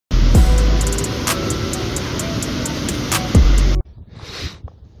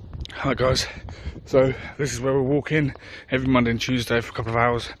Hi guys, so this is where we're walking every Monday and Tuesday for a couple of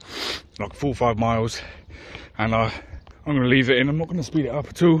hours, like 4 or 5 miles, and I'm going to leave it in. I'm not going to speed it up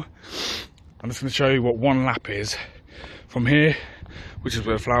at all. I'm just going to show you what one lap is from here, which is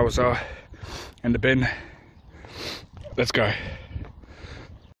where the flowers are, and the bin. Let's go.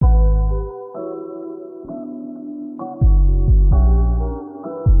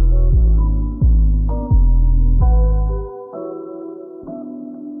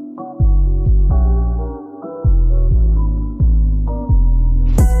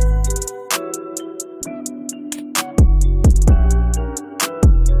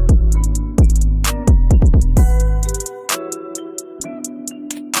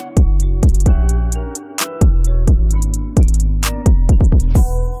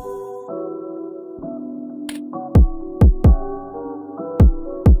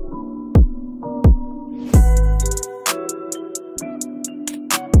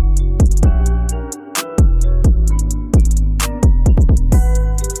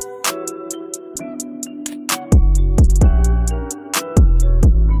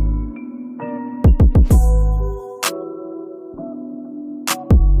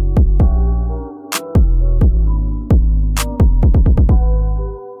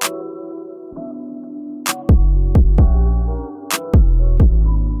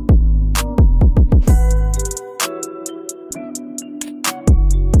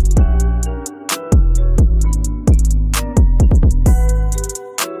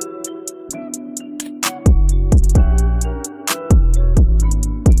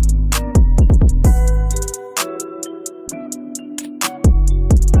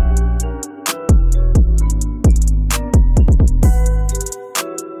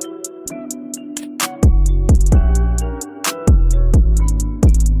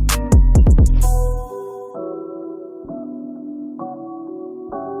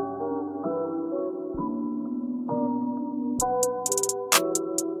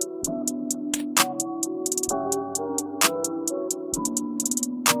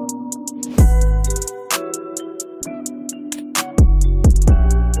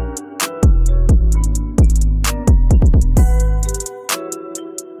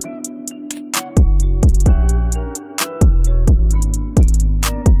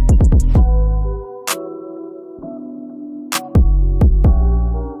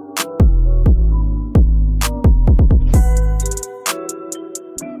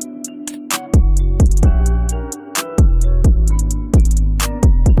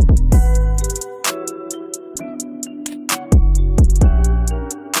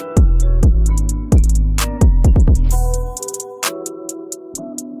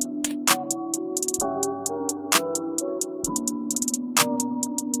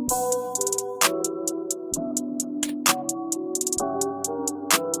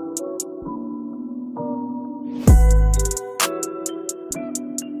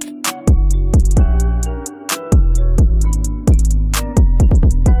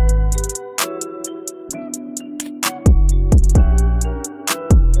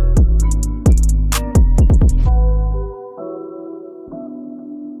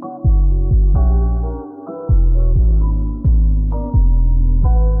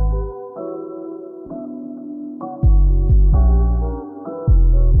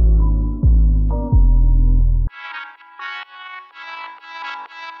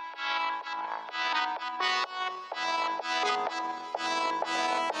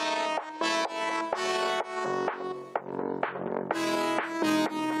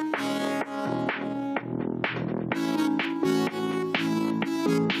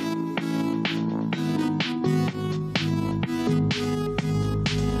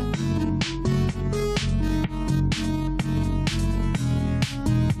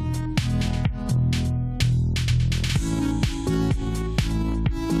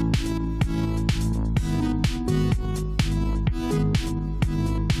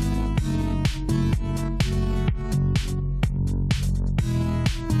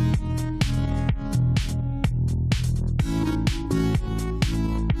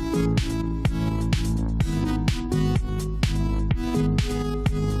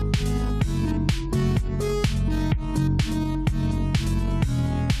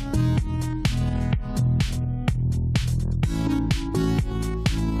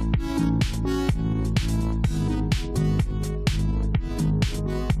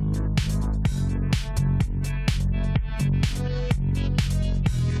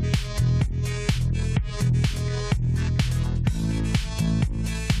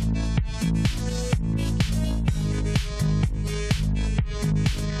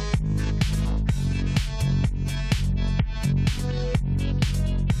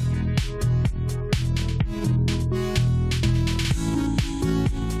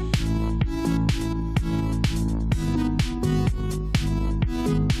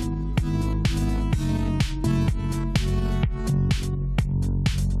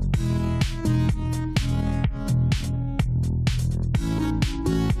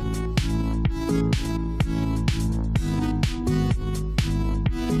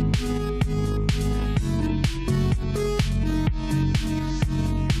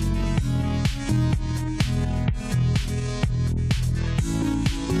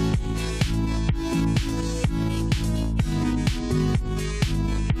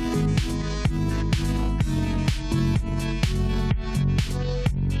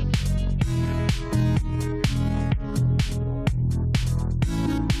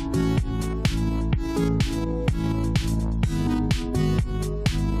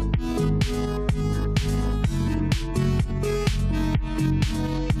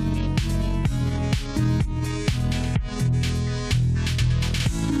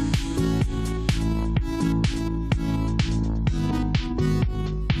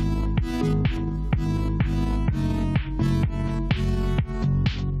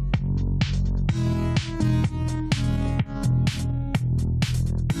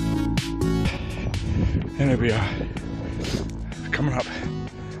 here we are, coming up.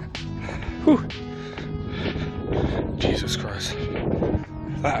 Whew. Jesus Christ,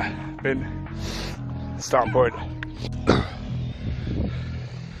 that been starting point. So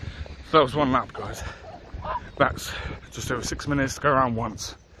that was one lap, guys. That's just over 6 minutes to go around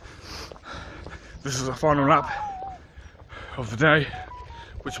once. This is the final lap of the day,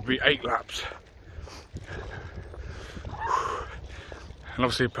 which will be 8 laps. And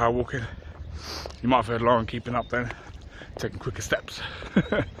obviously power walking, you might have heard Lauren keeping up then, taking quicker steps.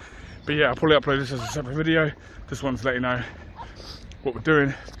 But yeah, I'll probably upload this as a separate video. Just wanted to let you know what we're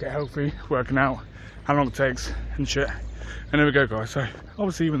doing to get healthy, working out, how long it takes and shit. And there we go, guys. So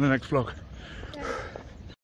I'll see you in the next vlog.